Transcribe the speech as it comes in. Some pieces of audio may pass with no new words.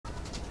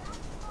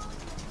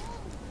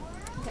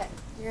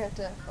You're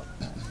gonna have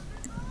to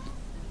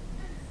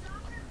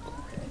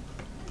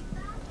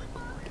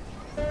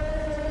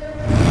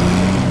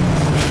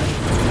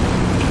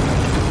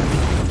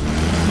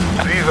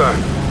Beaver,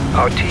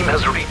 our team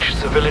has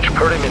reached the village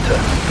perimeter.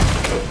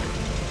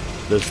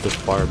 This is the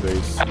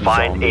FireBase.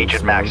 Find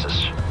Agent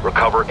Maxis.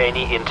 Recover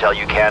any intel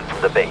you can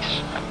from the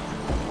base.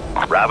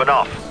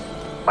 Ravenoff,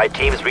 my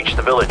team has reached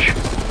the village.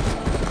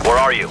 Where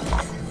are you?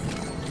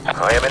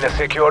 I am in a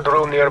secured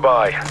room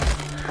nearby.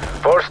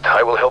 First,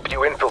 I will help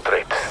you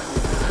infiltrate.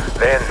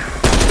 Then...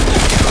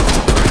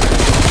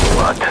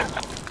 What?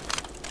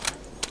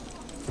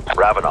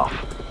 Ravenoff,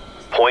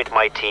 point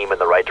my team in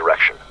the right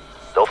direction.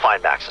 They'll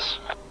find Maxis.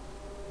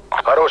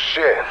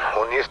 Хорошее,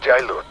 он есть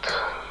Jailut.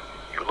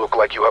 You look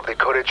like you have the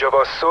courage of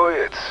our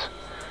Soviets.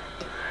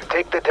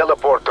 Take the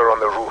teleporter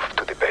on the roof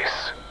to the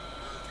base.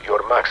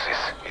 Your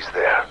Maxis is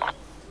there.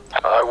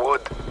 I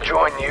would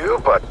join you,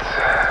 but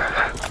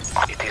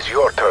it is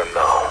your turn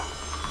now.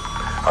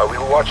 I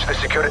will watch the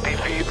security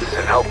feeds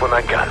and help when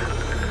I can.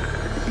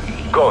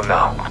 Go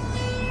now.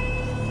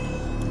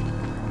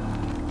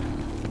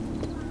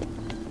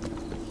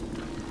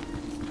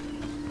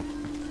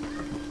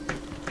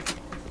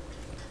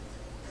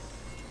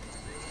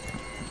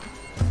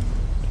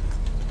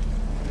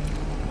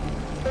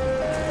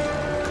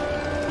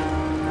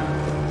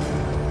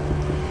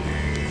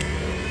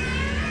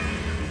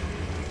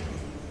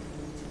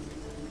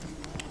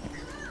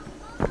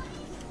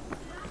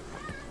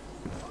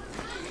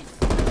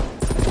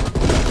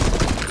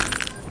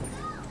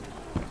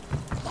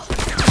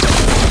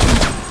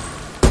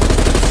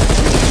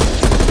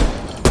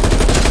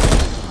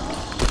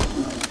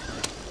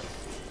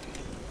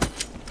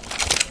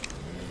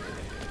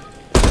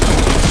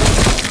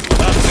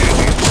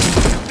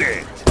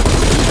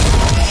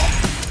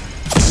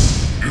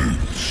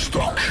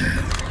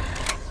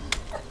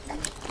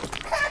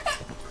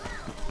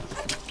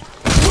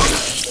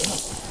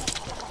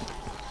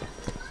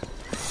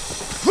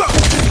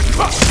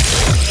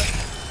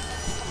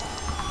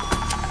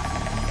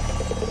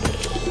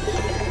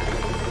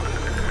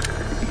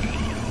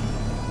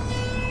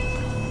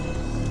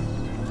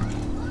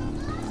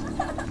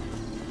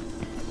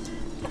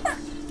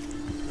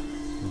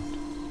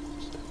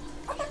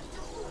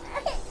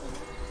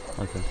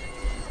 Okay.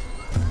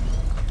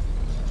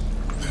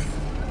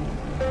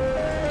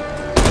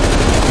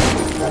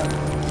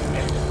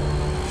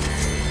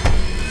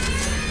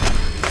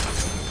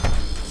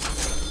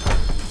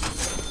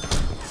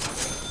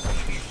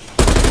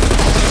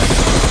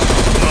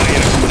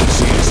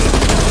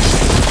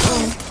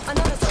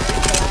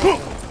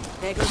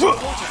 There goes the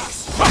water.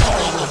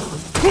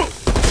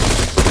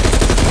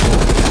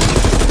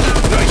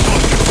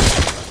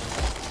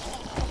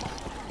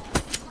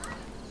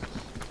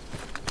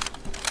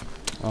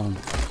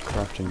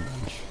 Crafting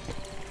bench.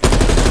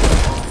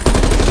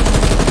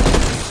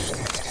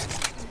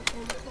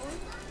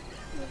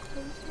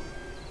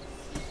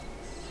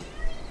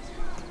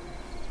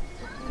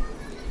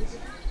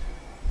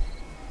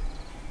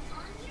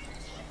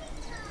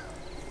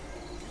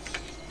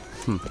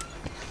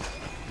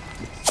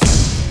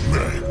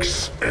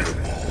 Max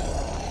ammo.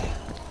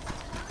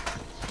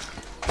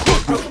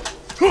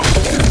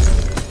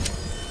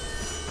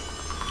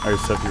 Alright,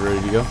 Steph, you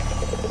ready to go?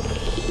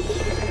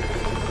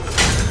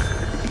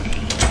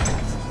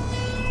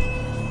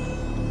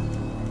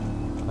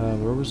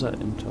 Where was that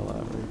intel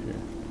at right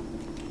here?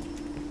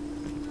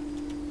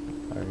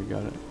 I already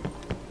got it.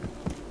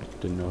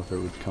 Didn't know if it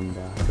would come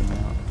back or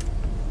not.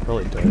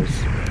 Probably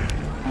does.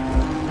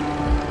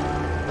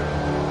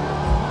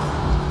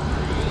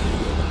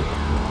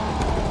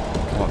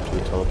 Come up to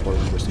the teleport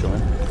and just go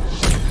in.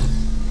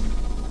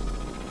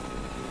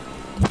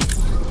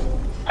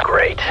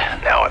 Great.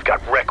 Now I've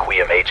got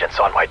Requiem agents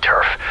on my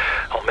turf.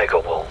 Omega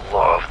will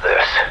love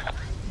this.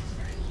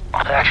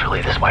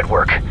 Actually, this might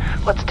work.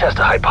 Let's test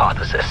a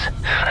hypothesis.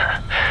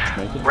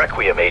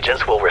 Requiem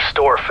agents will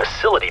restore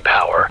facility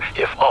power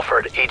if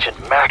offered Agent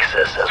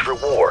Maxis as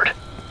reward.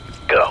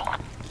 Go.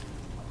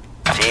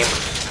 Team,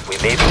 we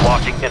may be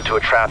walking into a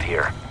trap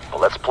here, but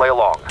let's play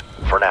along,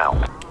 for now.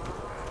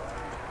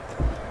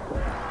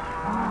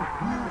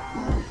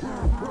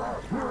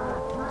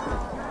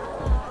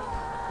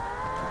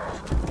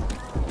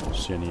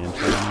 See any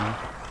intel on there?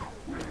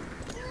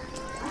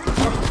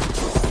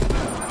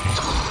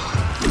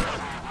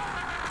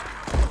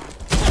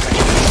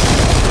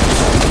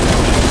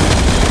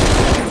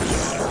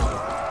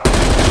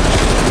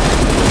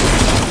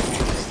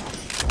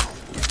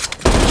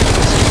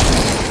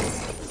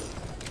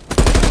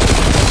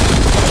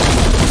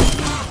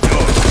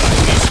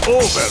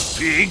 Over,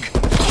 pig!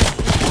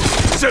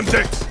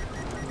 Semtex!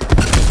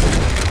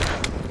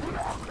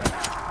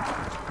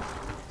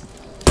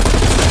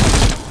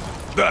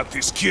 That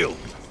is killed.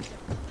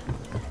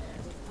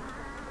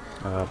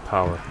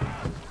 Power.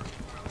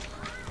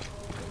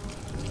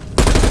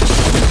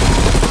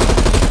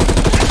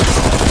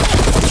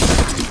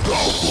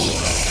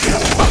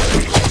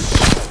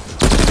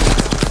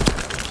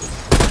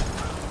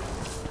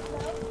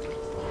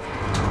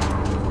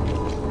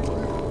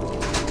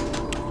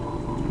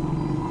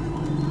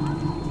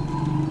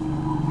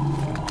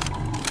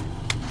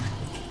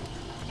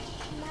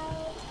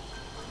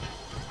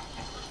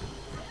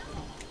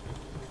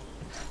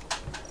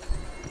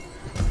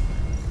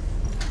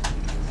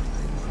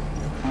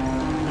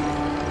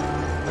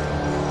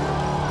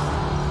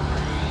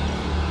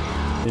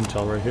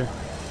 Intel right here.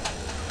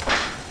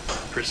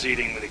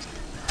 Proceeding with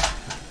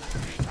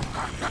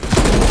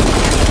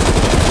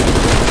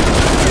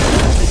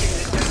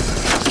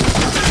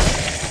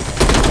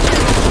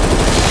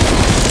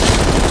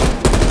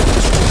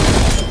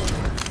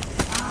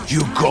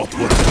You got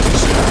what you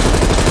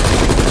deserve.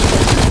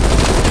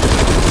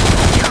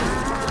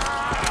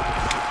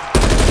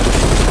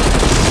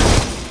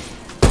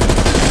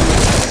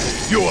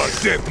 You are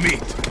dead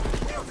meat.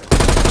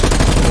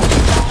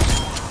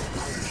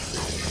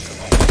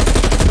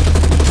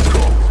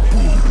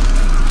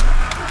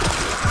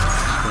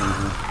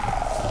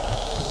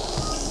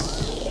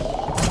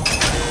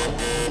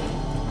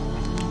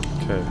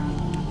 Okay,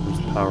 where's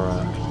the power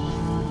at?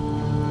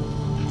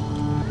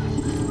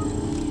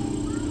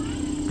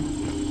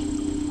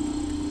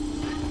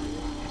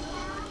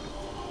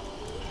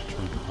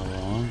 Turn power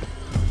on.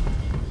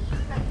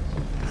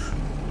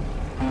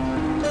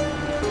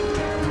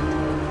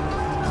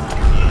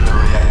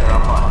 Reactor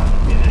online.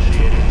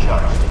 Initiating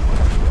charge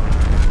sequence.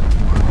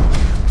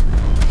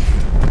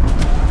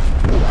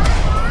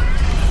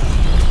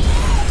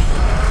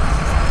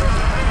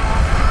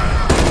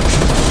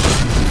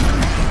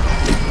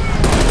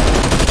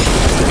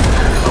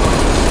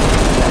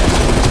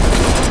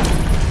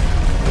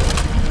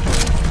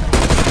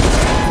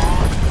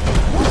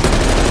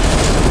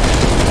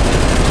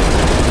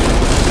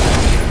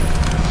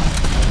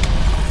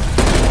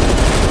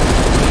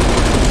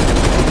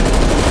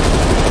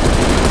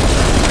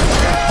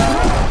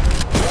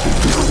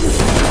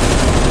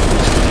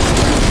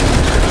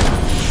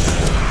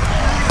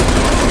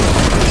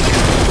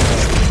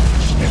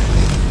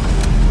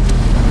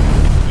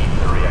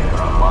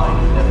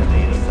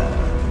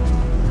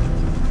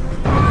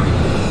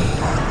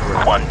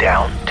 One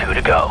down, 2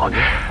 to go.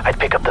 I'd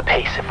pick up the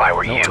pace if I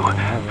were you,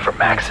 for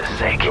Max's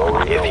sake.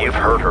 If you've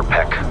hurt her,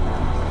 Peck,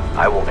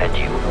 I will end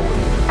you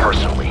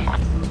personally.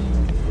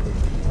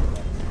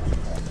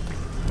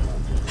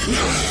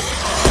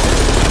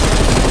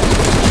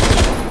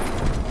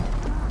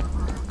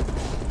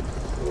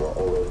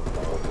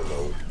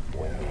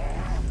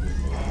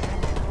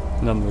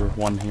 Number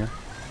 1 here.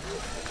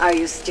 Are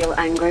you still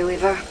angry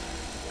with her?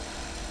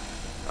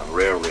 I'm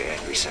rarely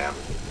angry, Sam.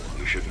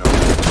 You should know.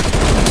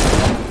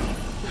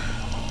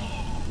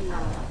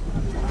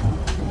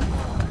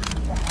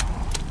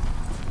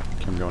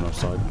 Okay, I'm going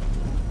outside.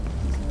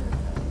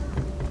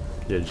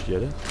 Yeah, did you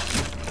get it?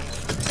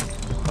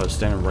 I was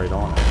standing right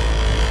on it.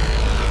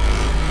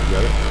 You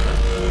got it?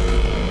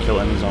 Kill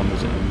any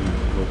zombies in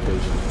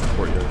location.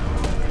 Courtyard.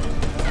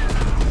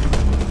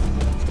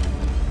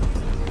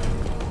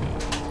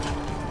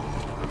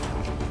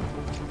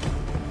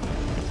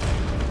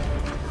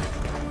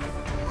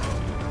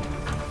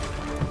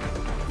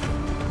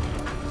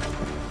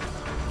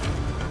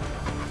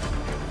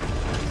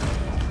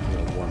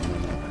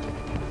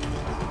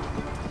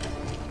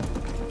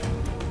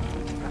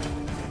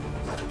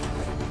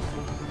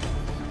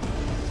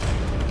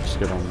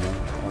 Get on there.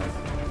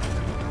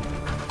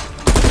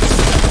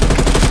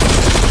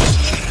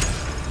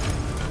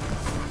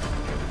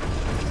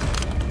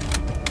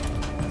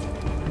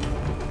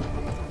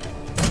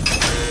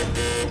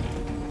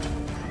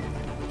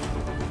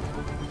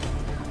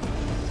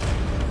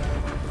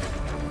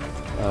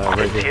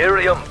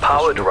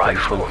 Deuterium-powered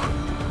rifle.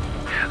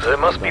 There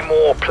must be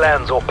more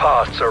plans or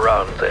parts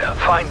around there.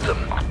 Find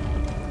them.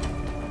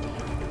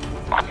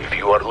 If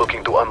you are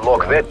looking to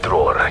unlock that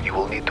drawer, you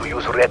will need to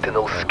use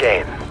retinal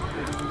scan.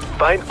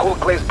 Find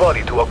Coldclay's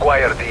body to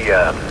acquire the,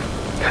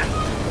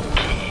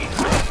 key.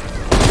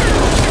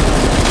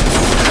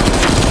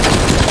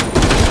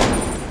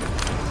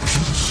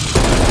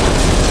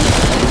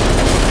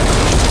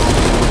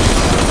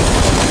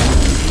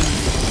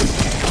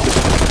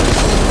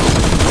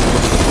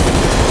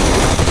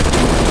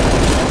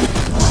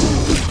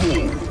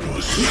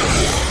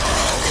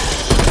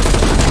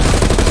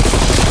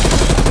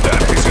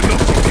 That is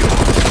enough of you.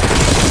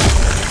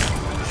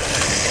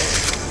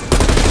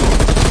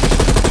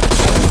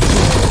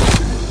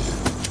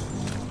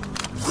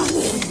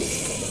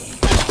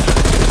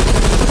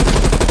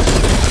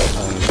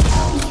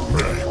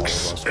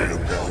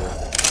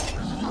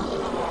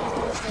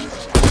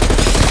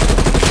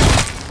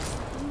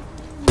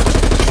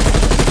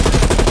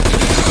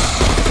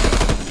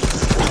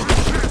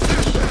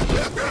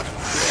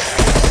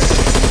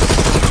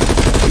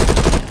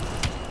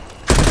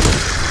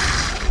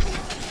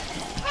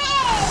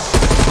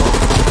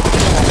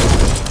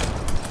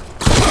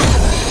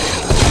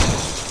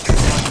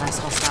 Nice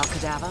hostile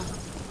cadaver.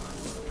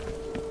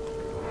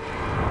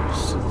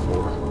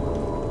 C4.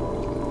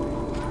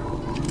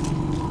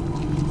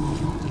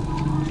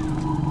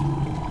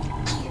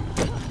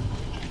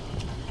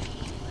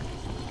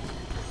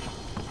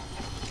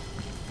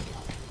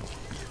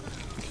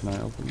 Can I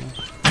open this?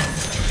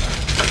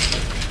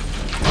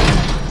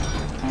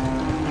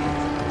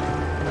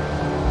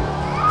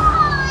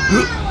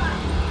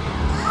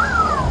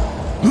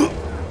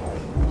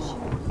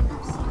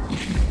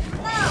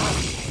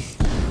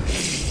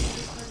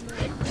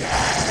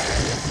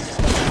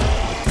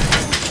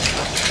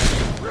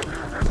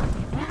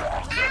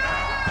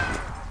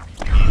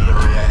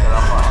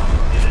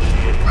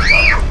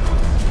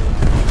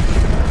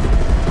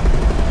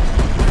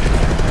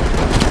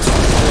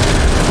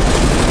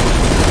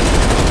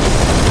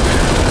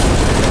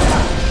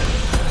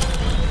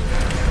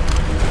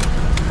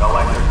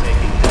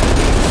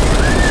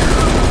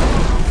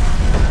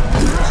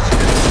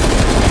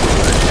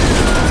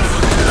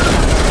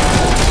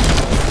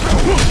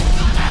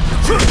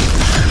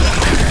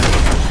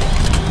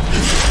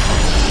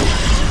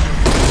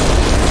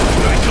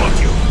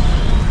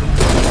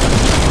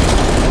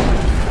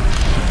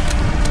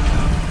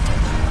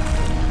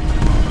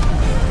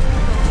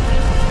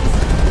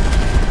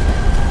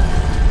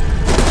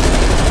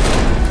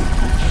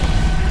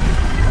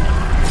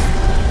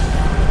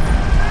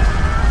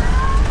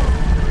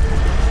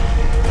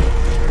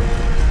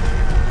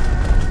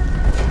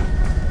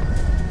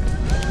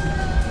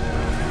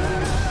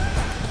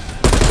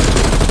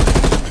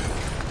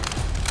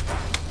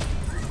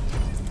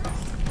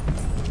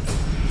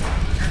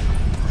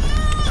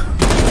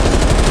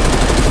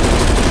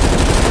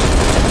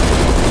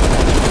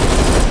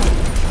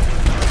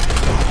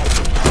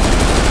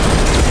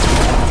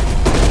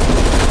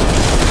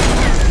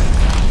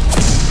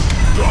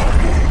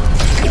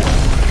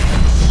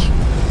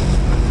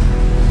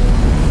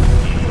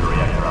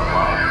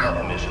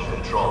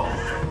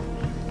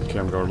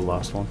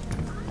 last one.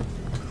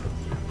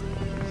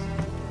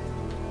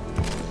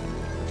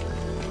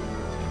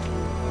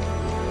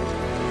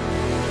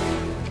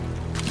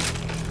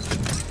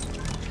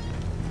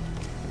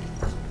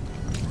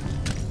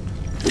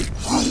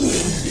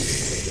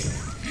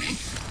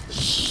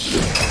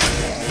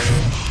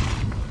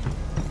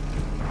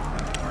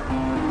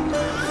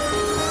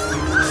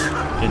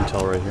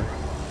 Intel right here.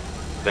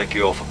 Thank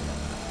you, Alpha.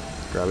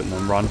 Grab it and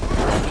then run.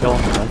 Don't kill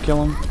him. Don't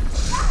kill him.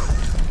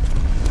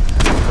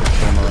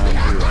 Kill him around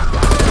here.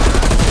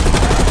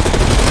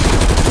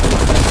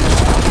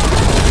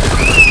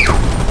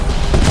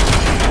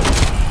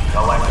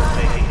 Collector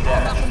taking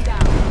damage.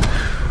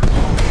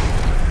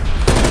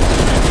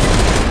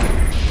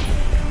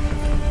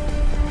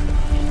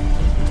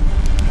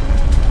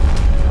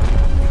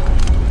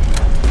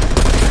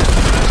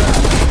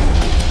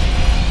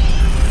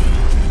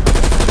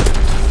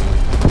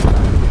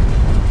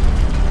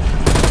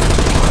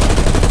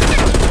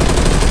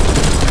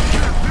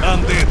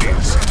 And it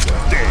is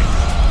dead.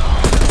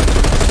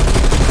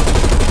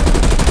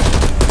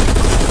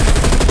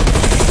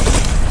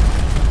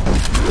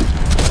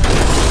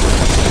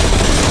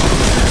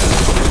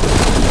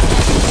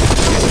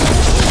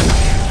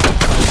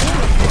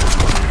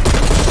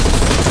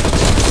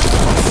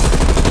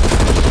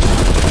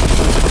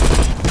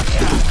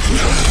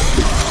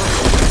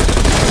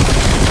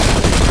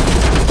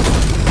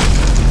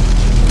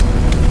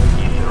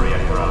 Keep the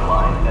reactor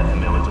online at the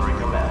military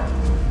command.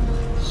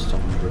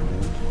 Stun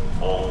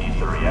grenade. All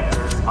ether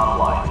reactors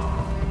online.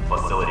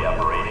 Facility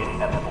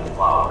operating at full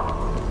power.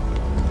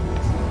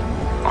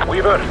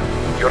 Weaver,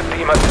 your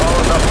team has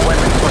powered up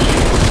weapons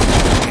machine.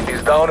 It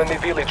is down in the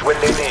village when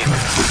they need.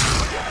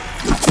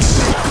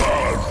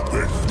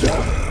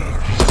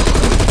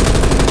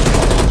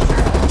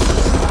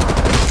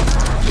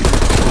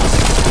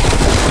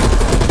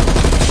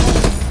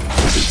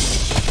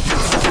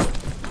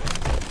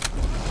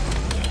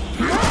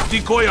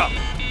 Decoy up.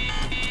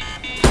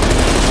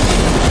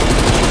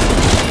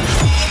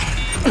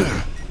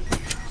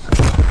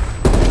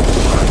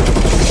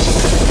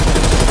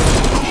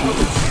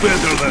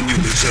 Better than you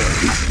deserve.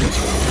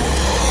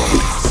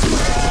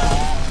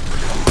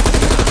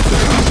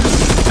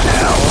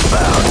 How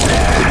about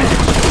that?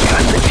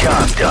 Got the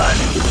job done.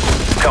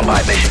 Come by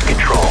mission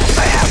control.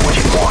 I have what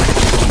you want.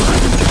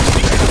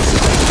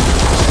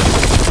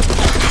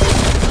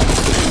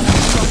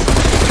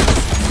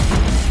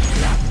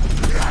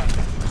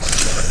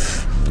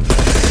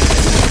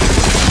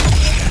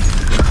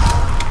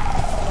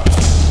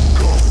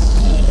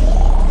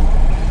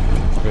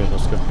 Okay,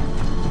 let's go.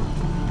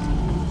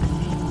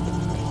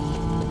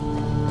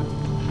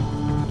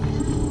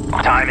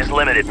 Time is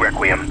limited,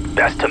 Requiem.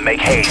 Best to make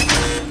haste.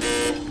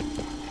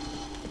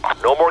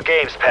 No more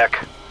games, Peck.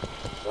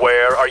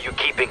 Where are you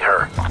keeping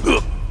her?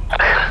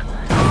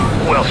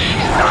 Well,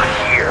 she's not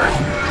here.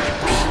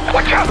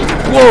 Watch out!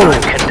 Whoa!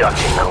 I'm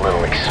conducting a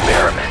little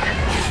experiment.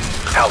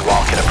 How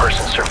long can a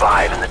person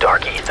survive in the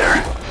dark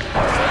ether?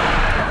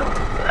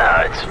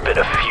 It's been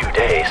a few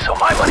days, so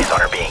my money's on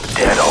her being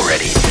dead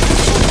already.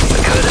 I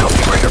could help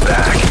you bring her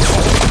back.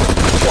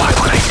 Why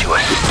would I do a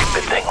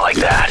stupid thing like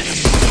that?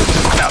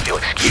 Now if you'll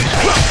excuse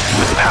me,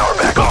 put the power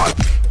back on.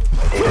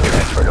 Data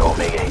transfer to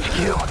Omega HQ.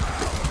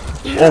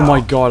 Oh my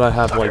god, I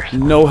have like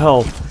no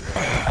health.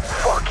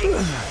 Fucking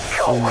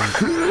Oh my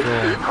coward.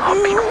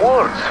 god. Big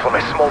words from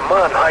a small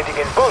man hiding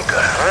in bunker,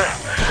 huh?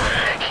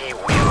 He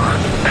will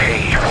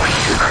pay for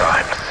his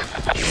crimes.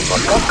 You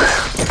motherfucker.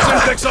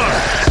 Syntax on.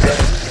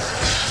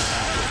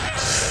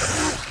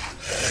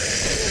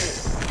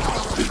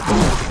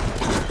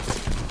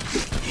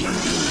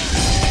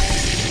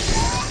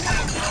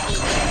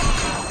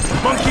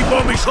 Monkey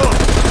bomb is hot.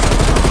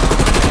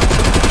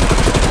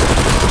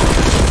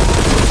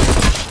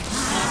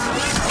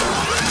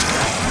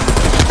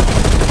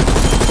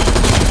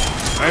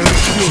 I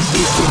refuse to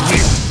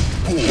submit.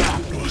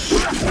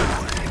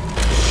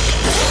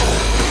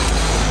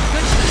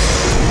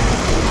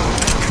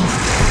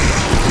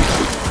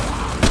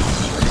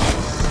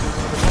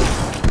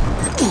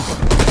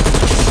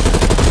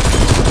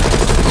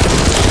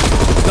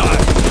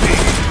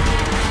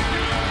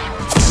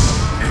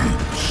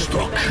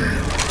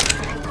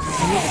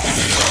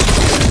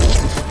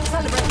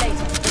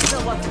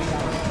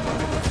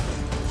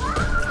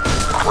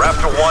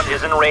 Raptor 1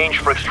 is in range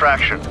for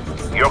extraction.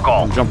 Your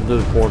call. I'm jumping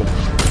through the portal.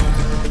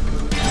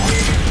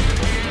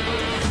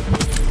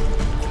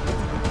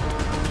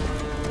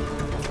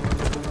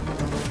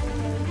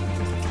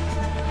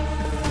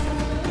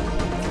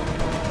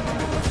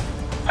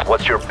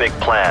 What's your big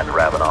plan,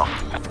 Ravenoff?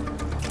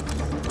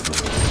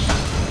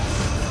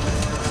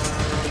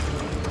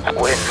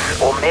 When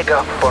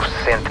Omega first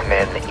sent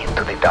men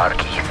into the dark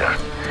ether,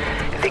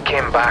 they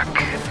came back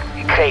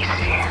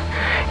crazy,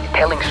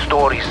 telling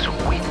stories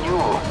we knew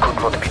could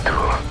not be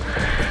true.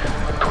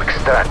 To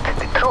extract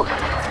the truth,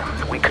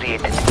 we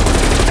created a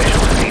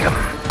special serum.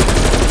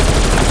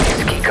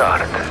 This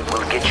keycard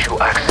will get you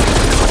access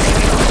to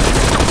material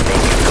to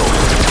make those.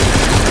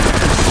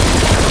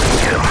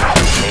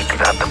 Make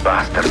that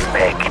bastard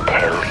Meg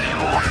tell you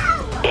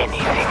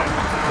anything.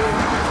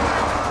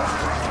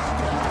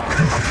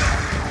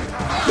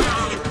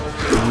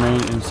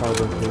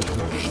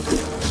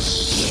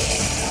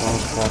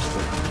 Almost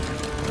crossbow.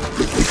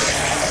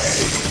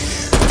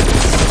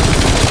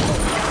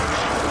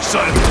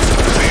 Silence.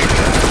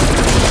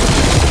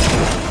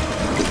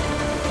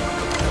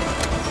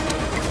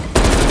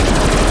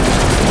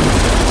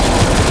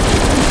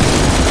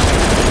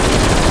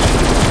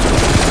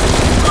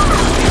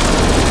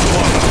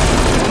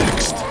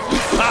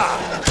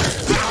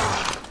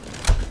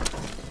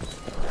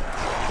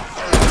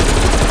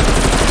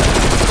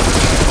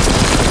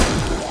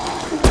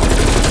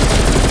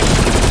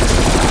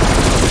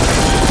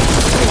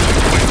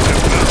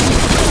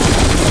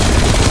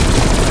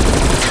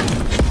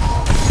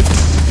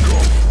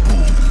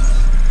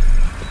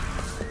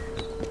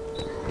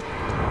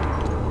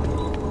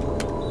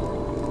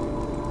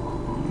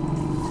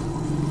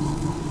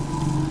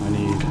 I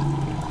need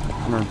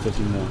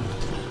 150 more.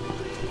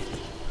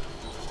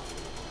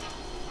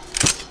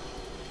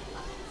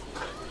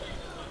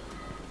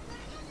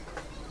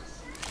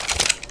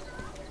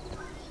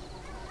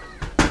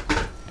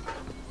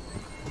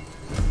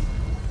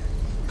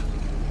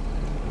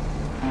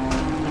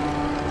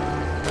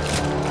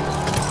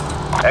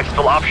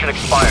 Exfil option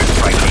expired,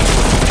 Frankie.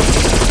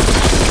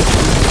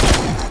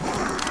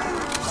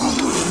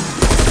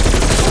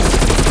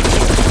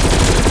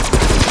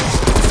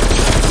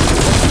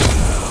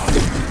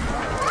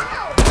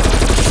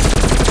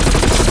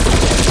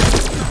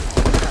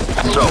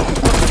 So,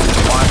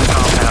 find the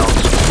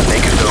compounds,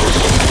 make a dose,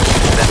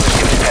 then the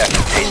skin pack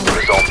contains the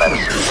result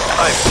medicine.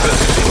 I'm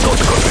personally not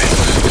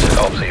convinced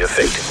of the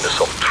effectiveness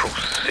of truth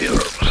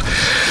serums,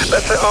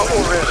 but there are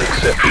always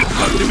exceptions,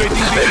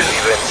 especially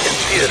when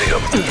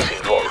Ethereum is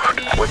involved.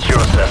 What's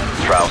your assessment,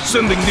 Strauss?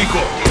 Sending Nico.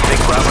 Do you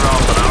think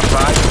Ravanov's on our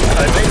side?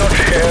 I may not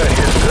share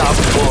his love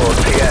for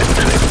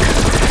theatrics,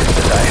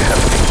 but I have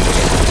been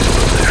in his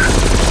position.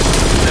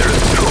 There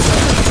is truth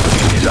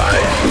in his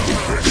eyes.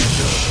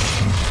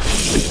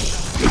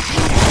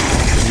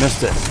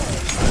 Missed it.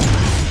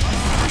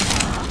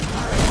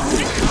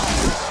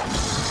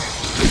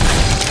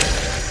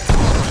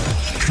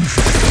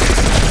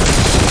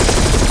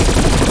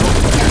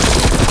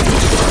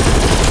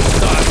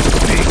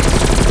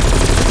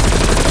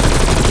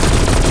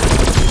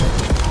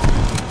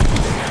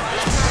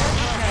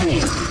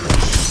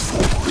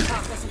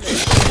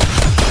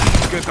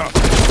 Get up.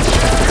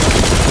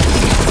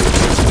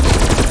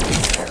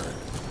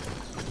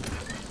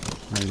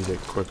 I need to get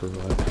quicker,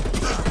 right?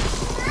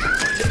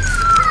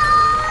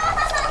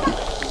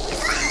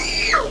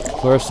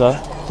 Clarissa,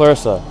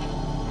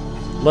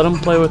 let him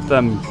play with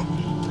them.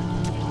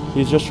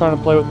 He's just trying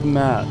to play with the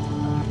mat.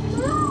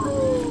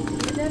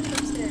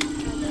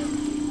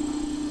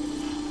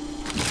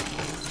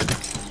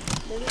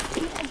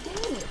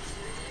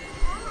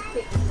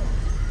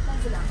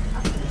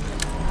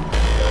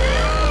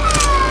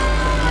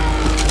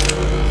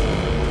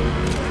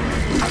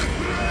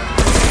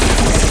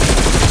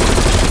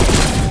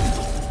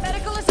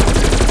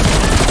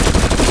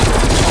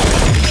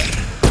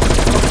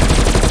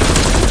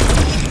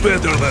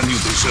 Better than you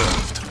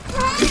deserved.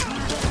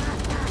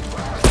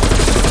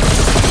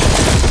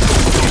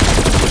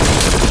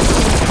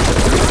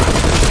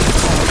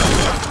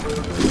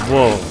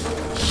 Whoa.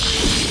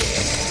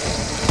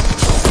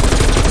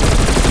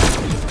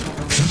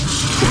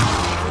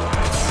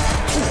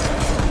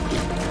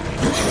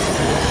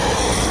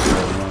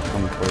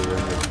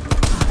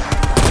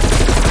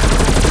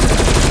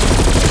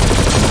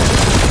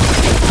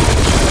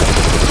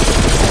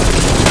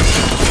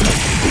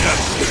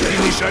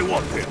 Finish I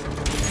want it.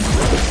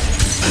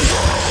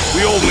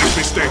 We all make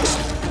mistakes.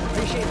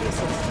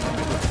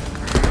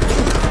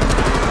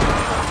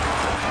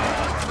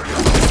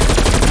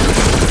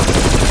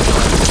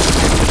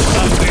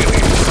 I'm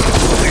dealing.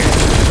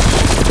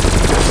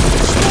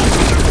 Smoke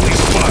from the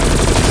police fire.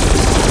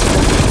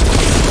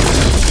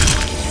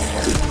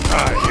 I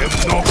have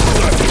no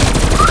clue.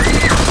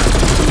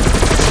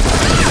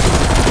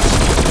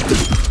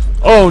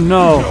 Oh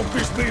no! Help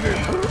is needed.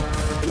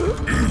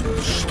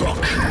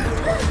 Stuck.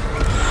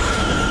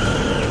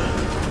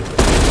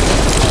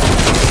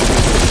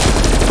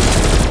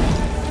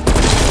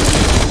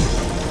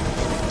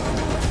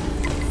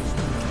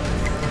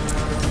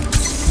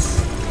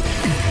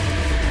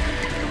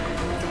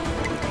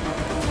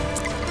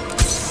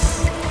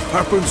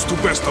 Happens to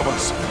best of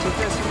us.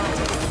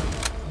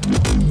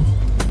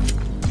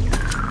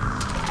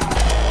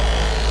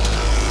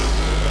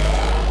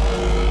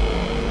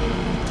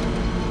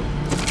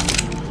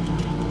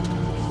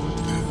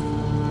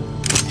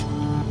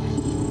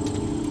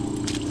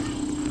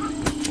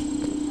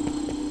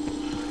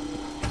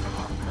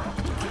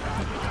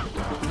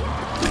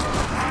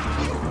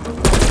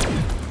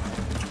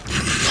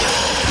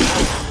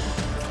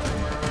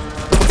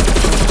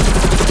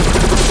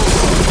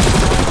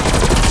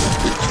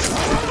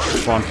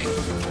 Fun.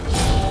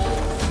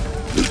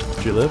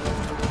 Did you live?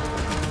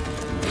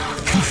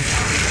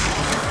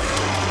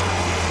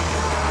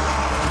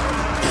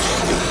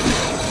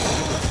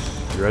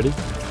 You ready?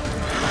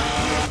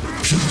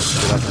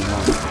 Get up and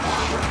run.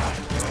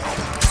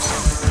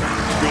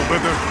 Feel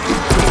better?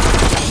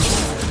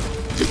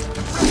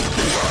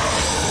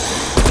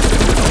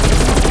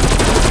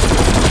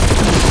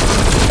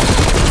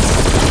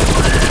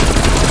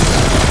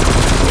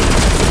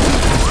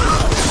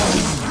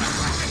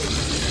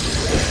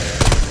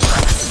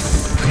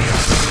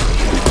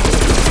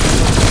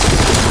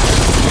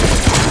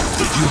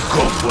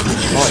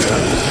 Oh, yeah.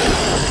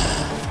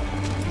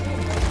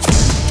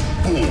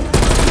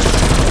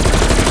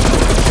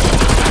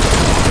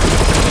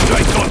 I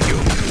got you.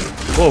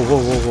 Whoa, whoa,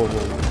 whoa, whoa,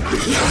 whoa.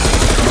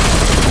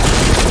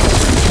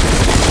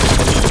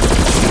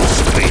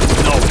 Scream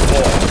no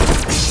more.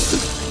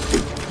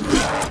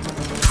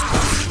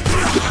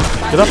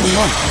 Get up and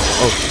run.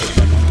 Oh, shit.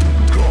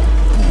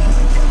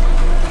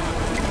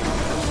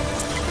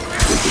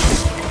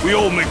 We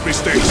all make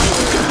mistakes.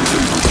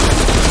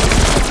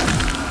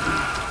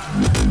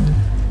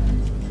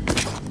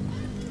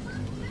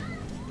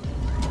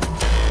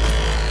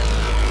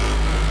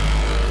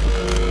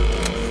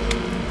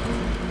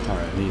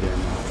 Alright, need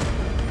ammo.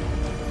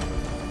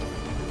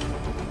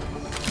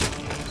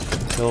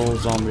 Kill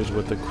zombies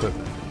with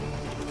equipment.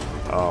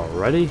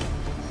 Alrighty.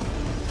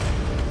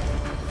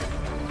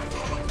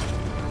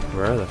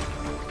 Where are they?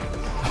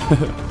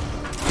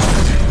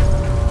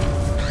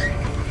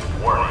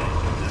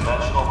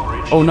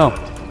 Oh no.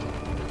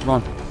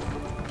 Run.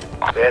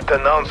 That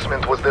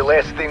announcement was the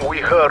last thing we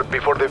heard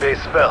before the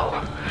base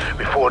fell.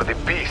 Before the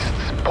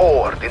beasts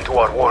poured into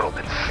our world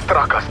and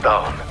struck us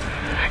down.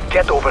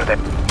 Get over them.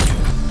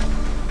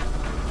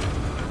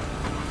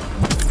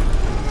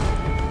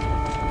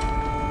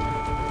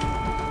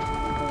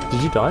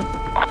 Did you die?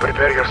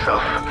 Prepare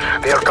yourself.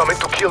 They are coming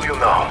to kill you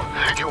now.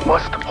 You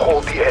must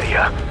hold the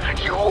area.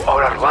 You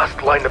are our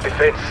last line of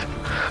defense.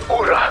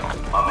 Ura!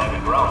 Omega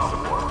ground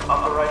support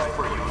authorized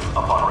for use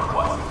upon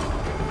request.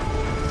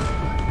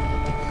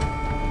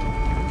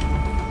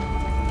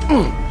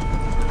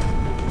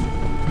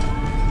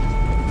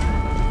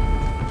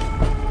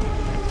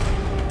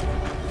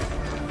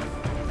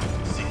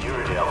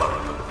 Security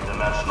alert.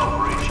 Dimensional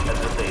breach at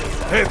the data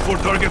center. Head for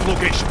target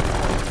location.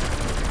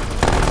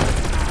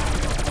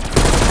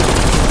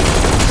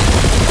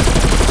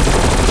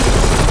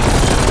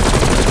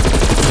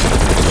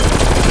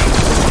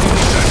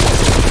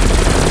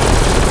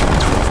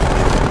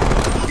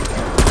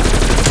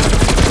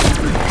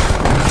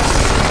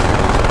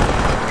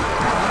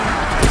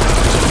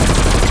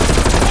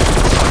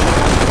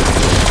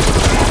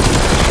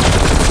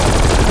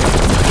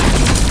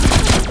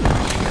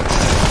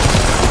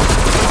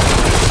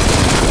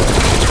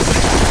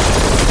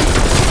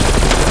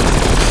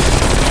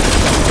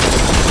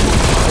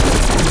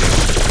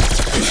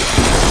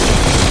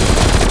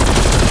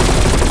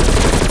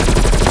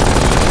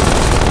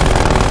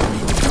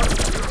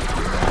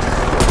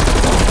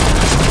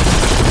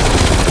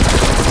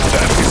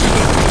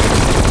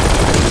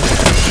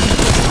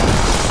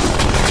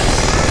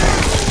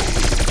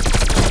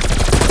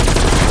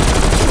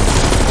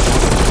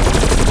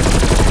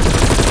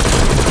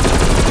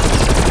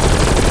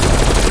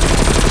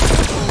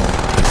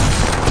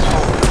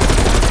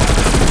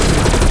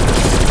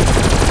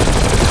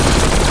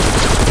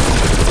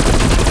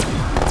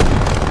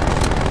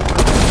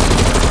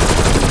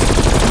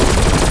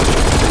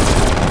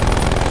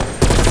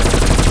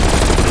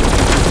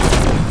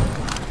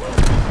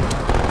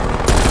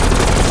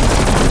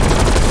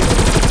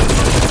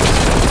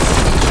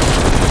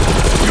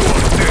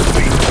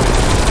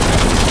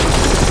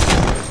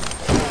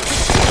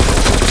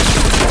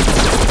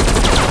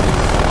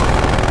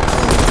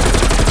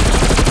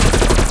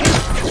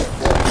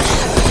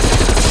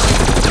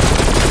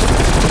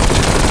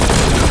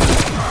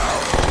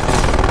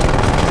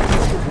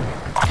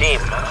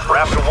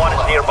 Raptor 1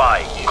 is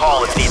nearby.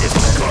 Call if needed.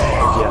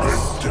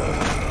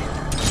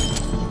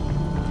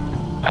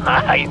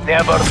 I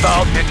never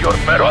doubted your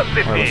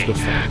ferocity.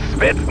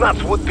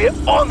 Spetsnaz would be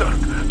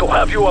honored to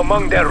have you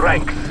among their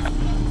ranks.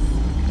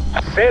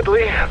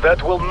 Sadly,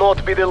 that will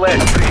not be the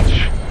last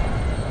breach.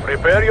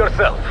 Prepare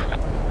yourself.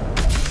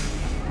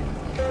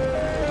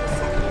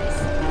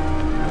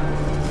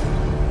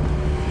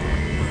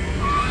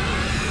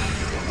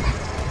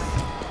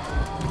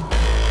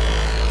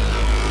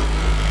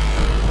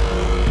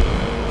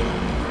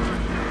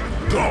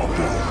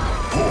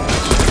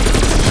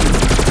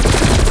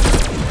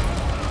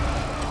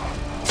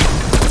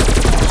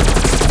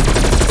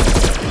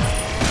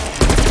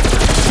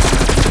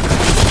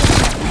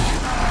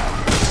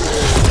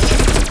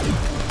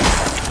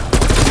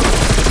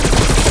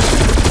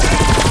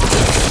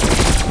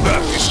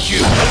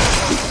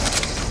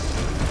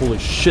 Holy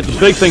shit, the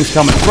big thing's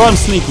coming. Run,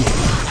 sneaky.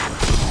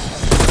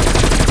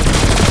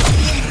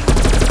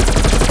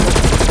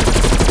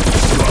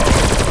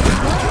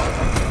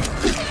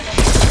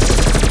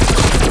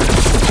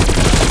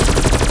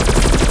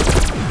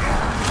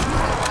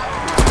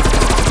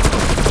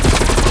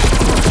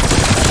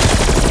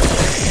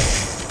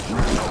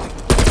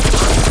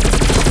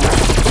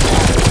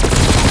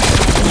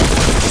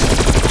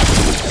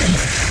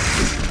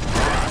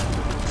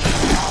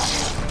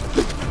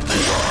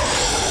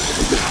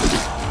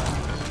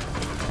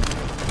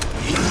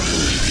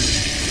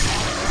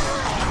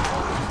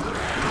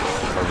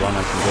 Run,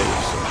 I can get you,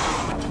 so.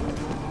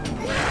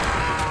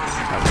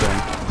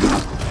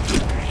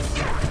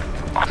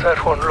 That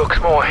one looks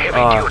more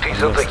heavy duty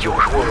than the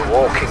usual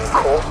walking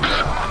corpse.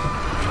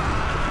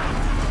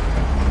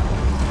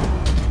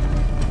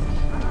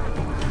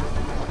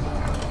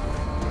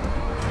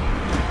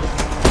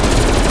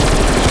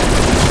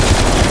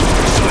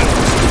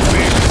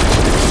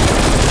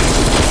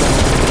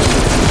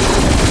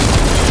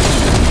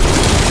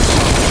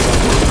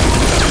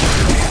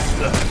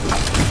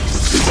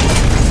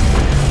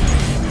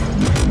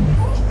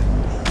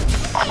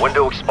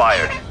 Window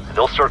expired.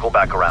 They'll circle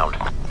back around.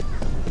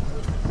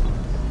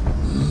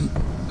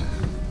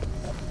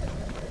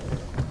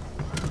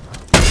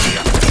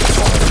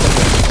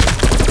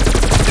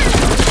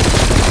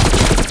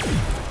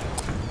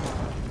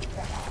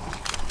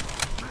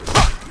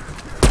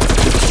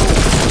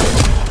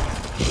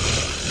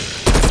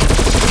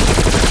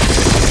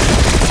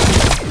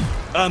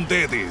 And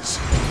that is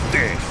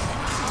death.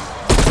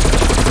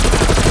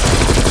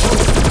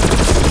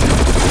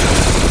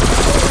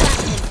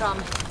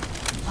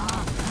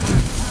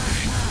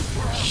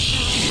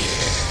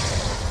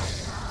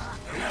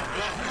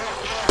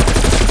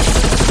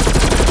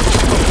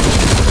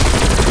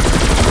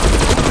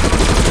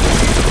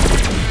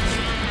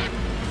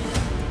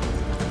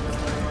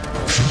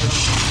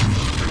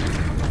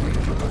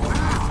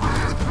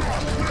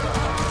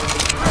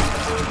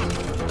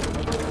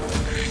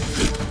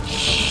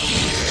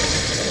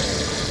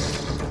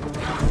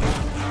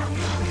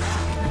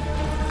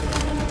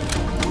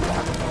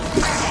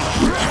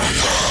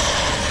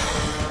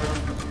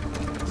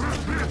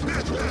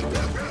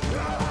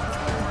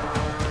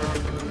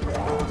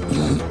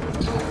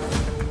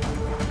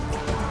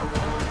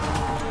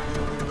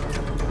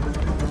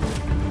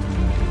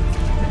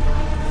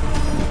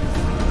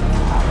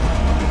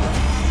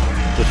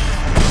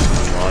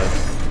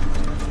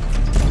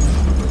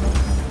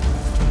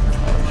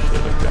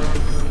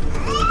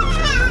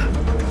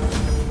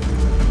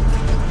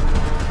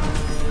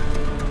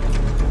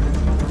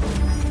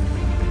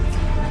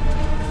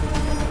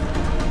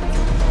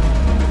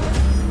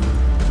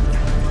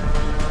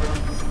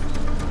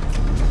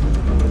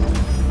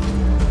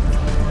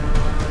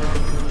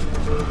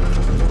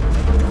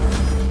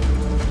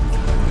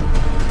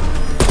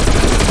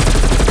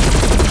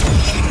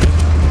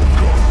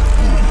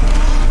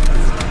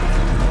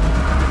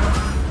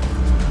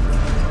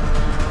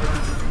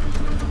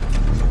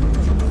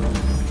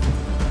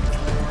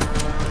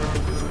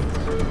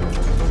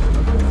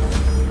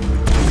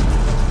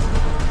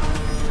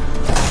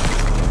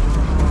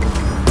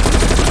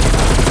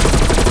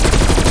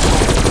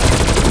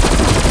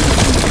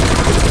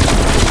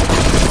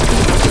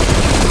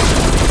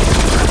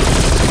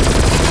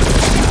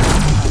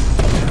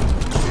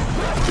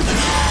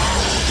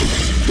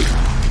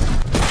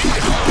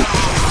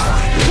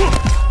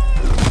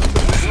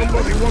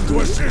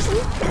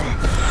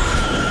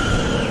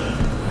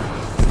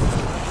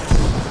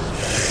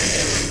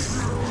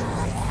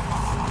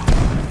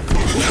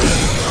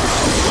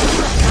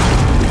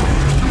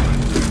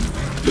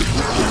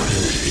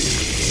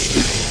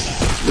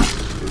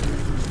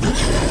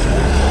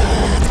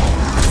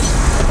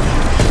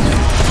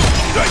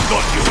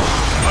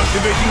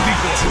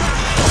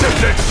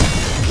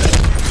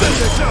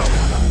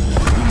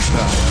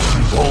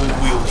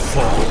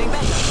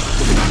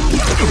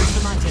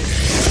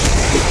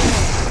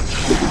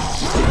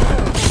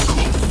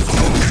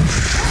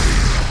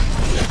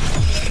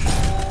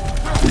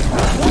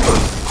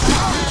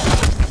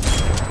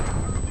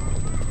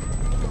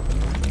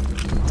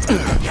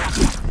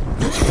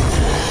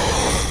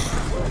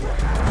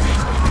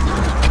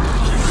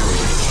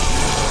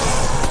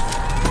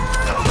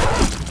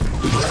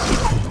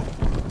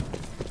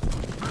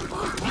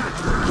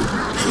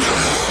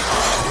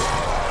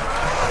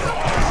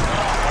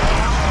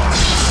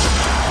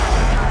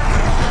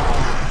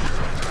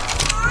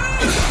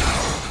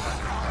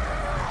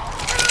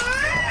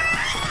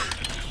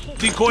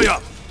 Decoy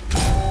up!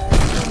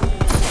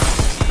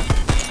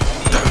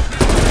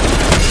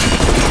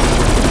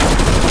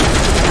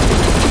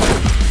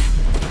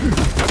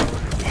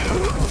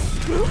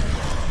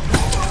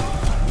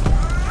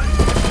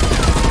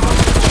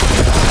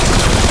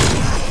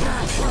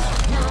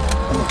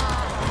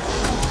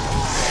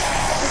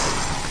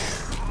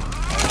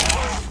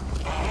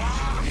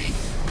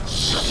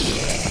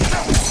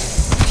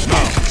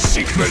 Now,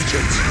 seek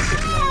vengeance!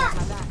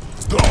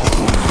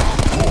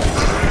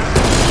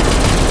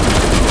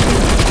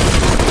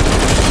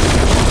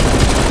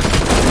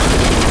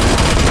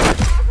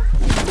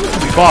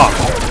 Fuck!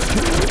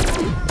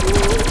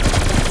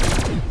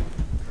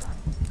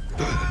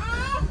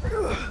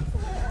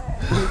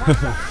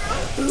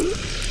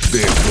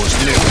 There was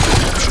never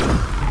an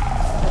option.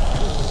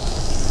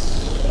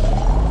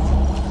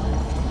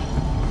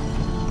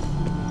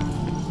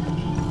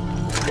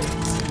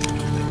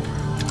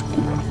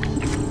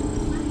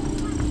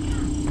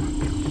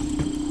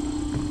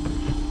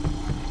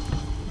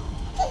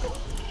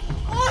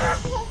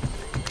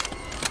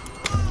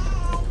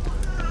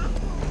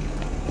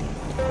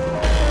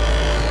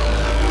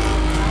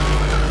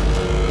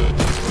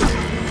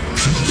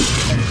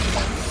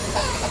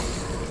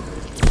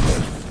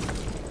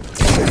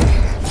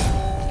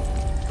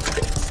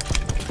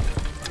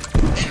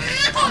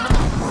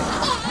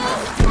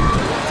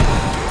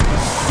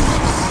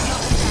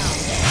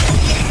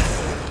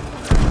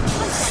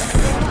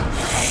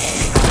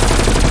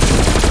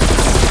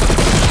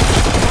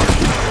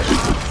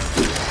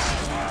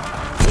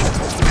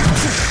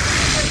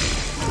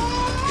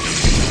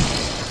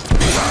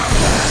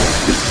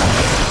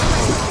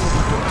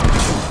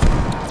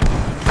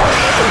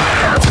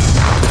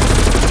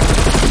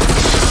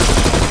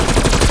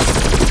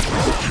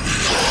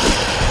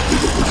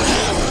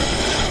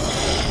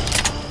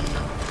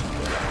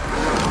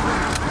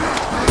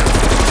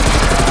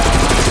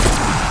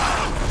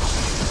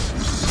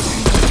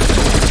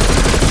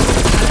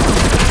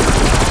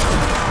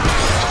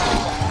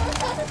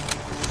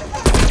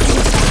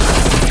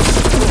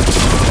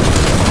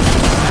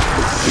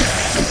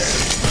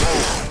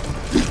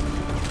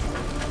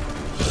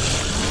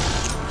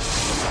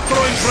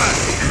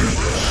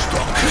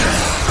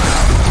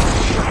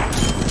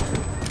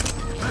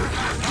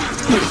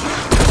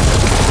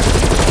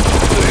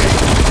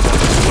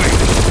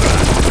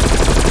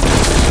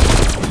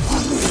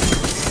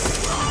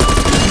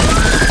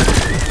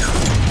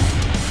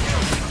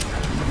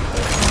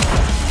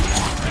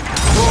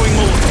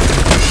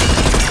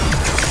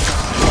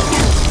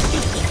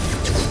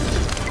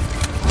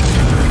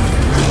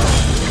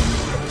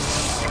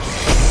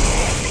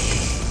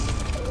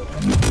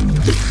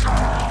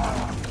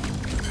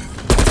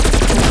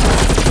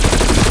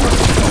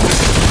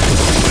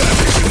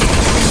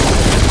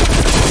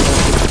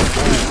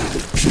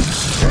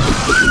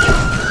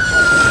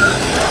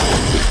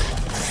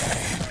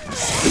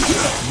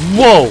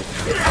 Whoa!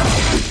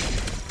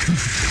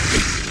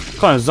 What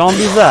kind of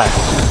zombie is that?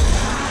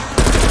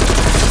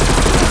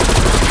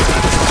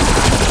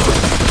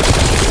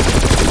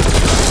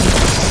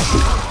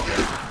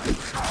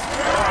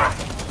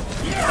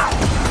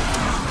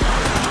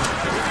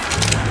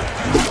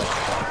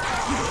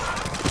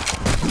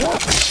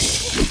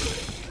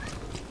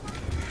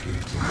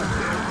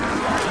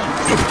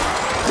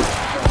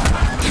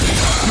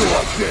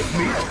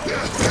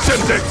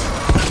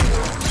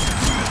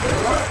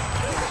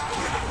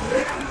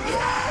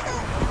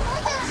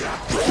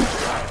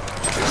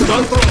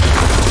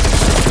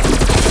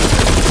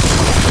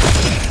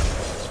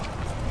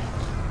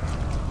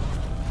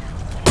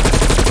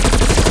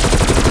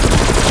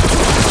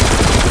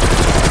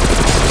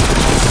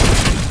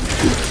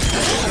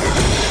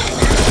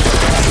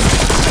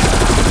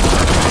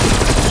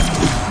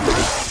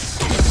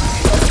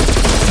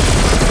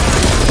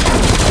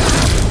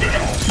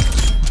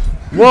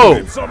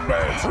 Whoa! Some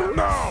meds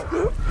now.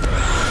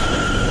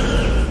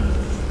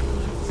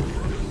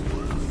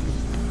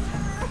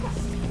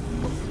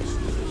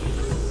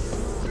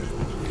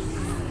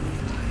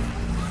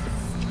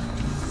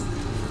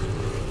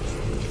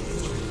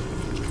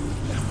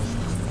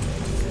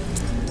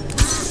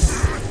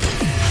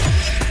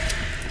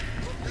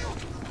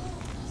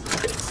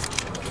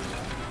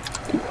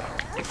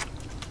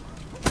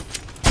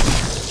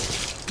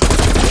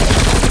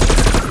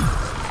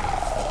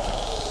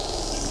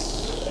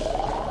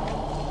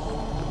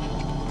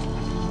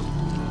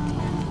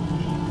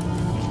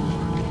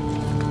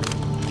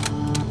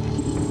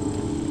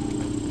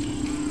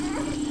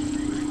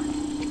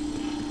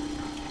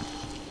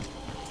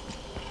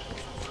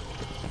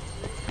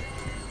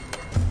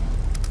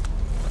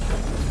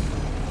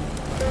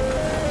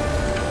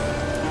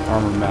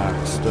 Armor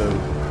max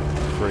stove.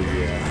 Great,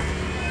 yeah.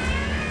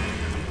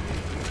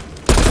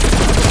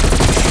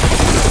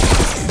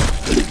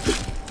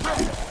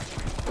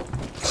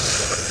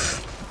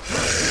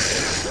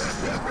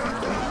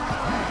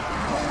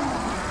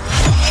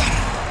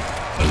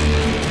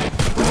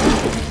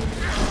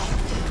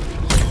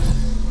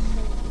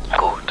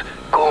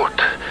 Good.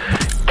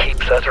 Keep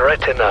that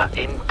retina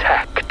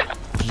intact.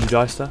 Did you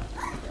die, Steph?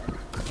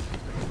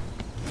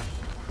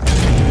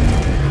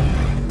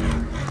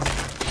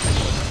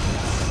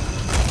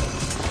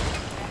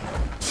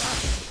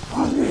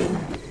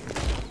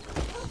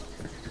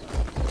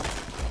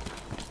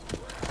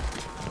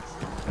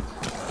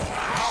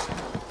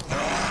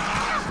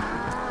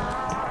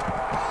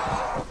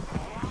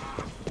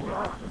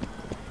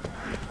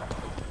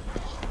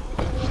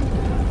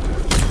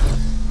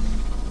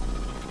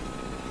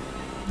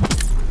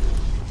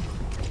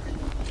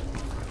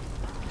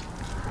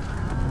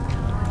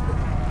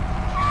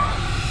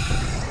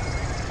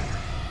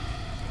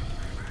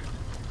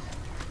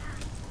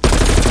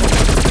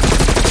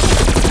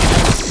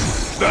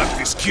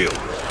 That is kill.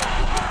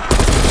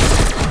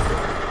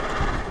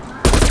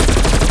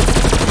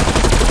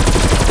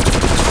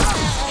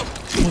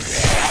 What the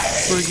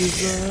frig is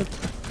that?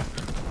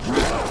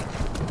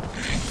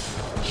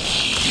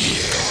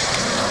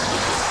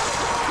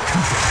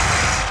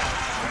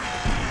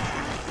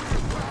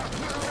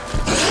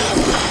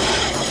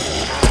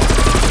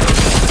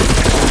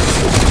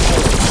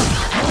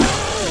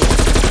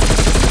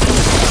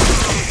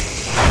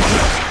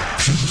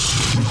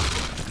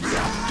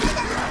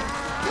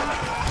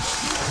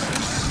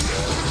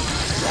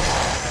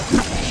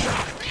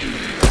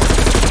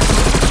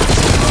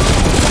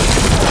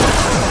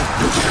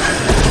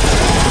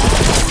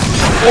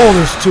 Oh,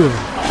 there's two of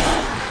them.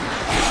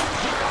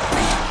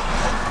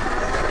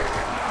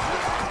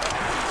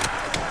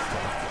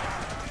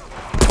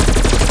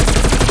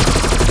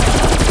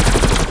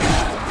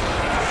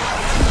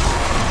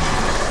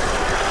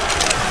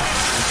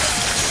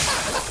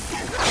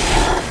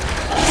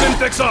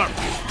 Syntax arm.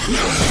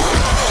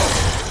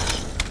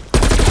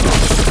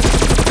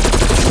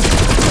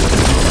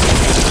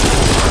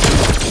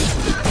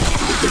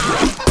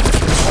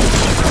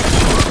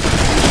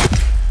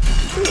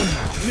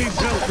 Need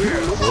help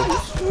here.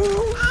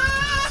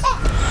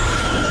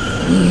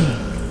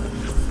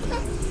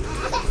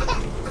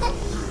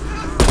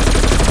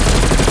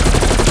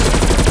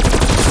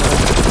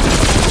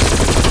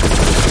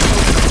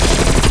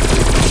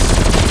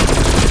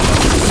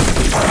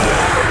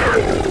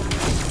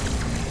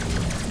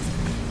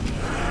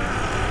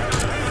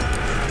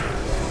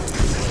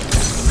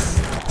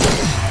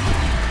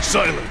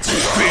 Silence,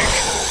 speak.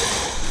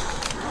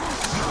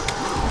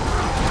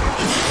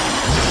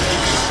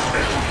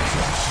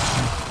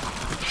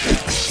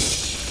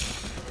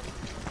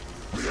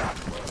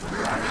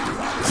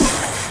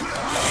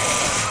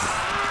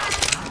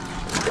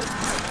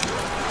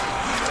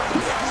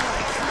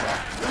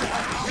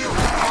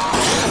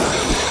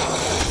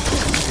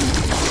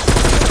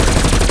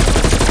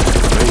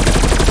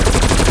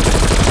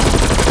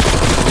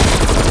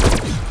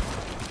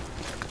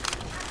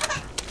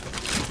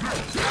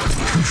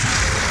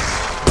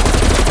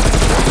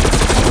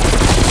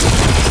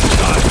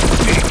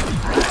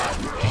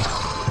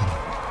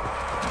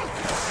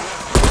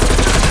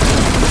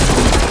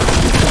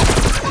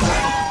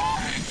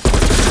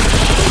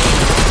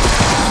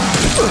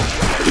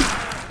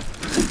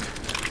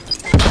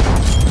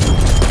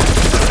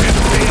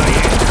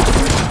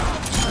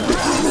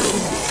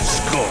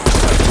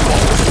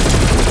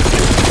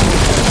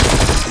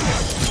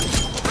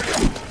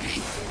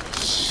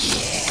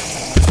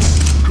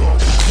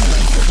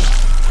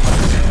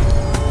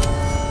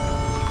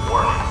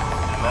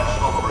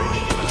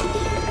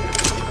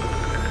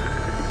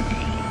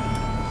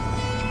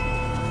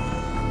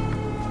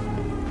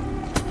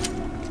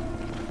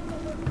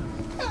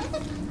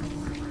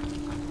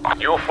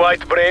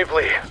 fight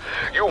bravely.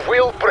 You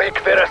will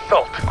break their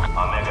assault.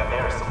 Omega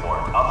air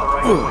support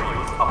authorized for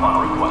use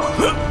upon request.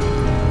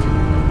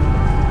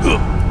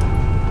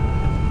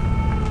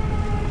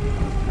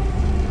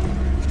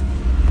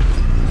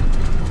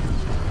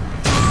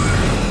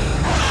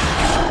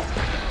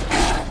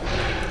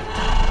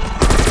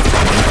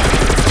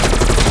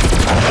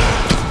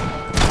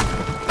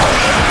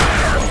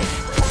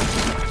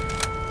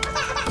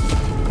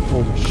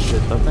 Holy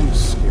shit, that thing's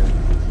scary.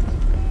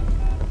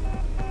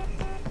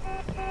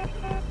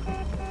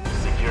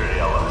 Security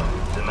element.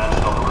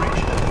 Dimensional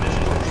breach and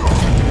mission control.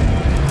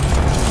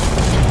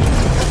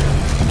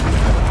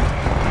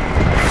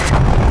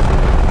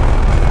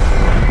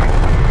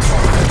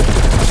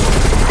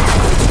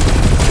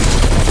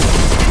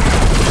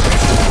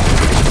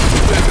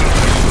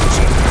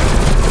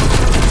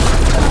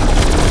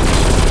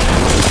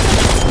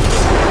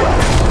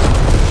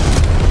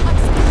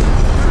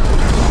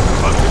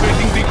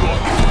 Activating decoy.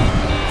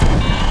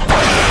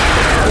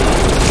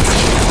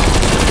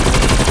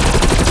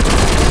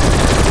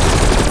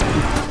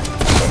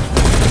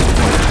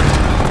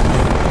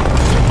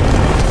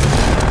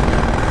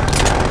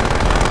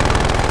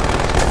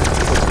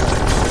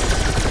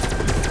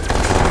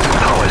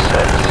 Power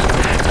cells.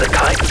 The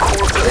kind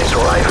core plate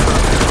rifle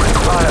is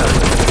required.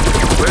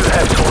 You will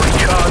have to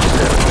recharge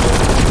them.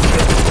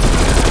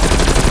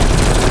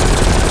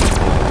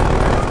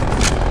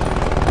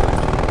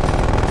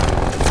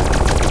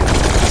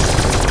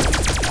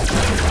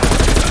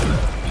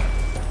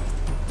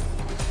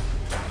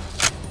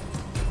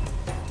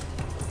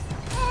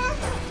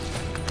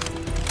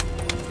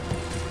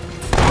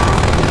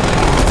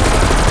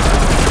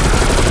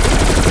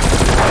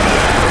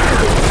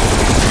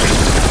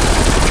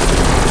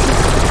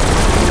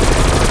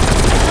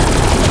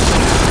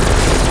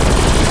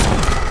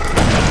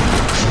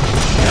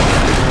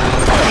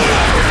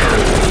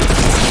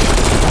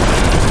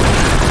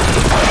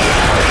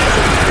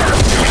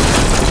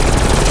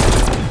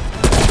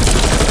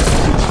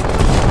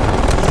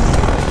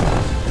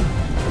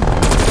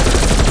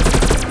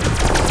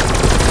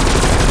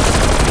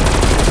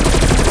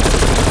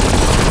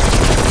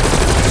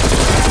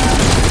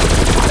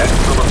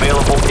 Exfil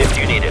available if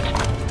you need it.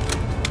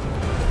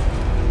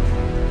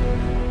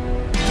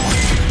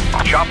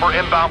 Chopper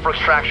inbound for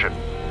extraction.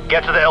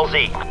 Get to the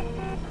LZ.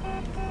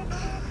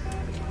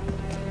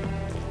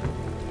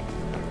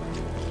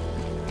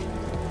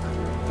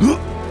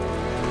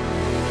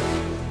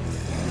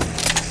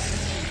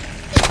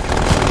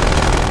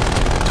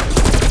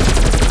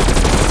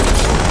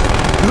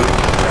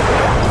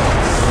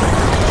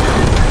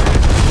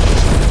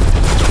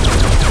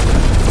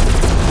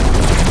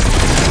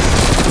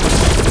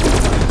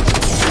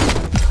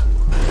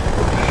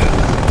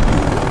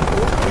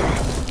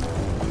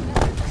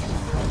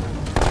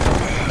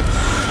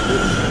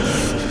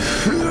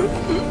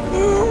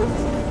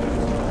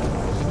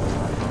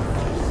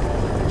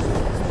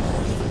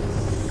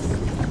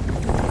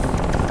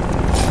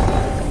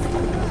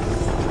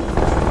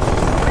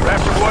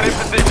 Raptor 1 in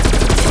position.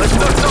 Let's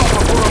lift off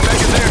before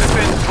Omega's air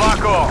defense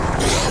block off.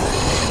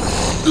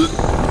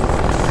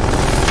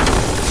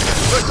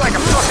 Looks like a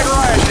fucking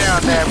riot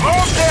down there.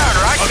 Move down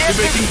or I can't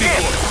Activating see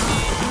shit. decoy.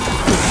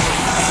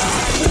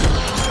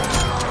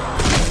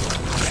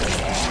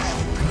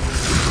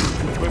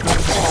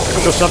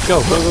 Go, stop, go,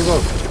 go, go, go.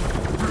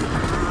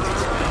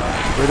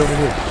 Right over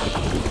here.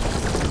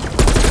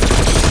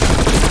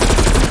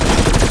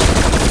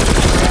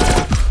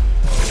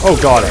 Oh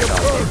god, I died.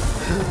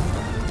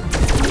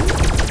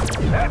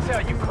 That's how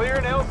you clear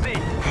an LZ.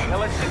 Now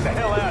let's get the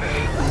hell out of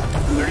here.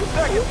 30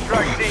 seconds,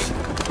 strike team.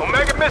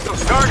 Omega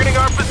missiles targeting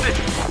our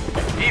position.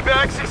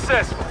 Evac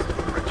successful.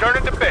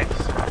 Returning to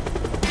base.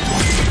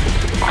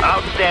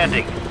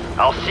 Outstanding.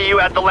 I'll see you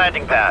at the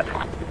landing pad.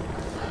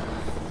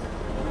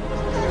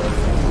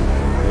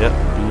 Yep,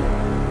 beat.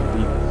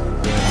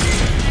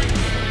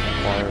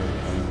 Fire.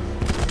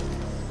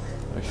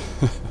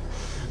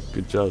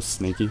 Good job,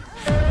 Sneaky.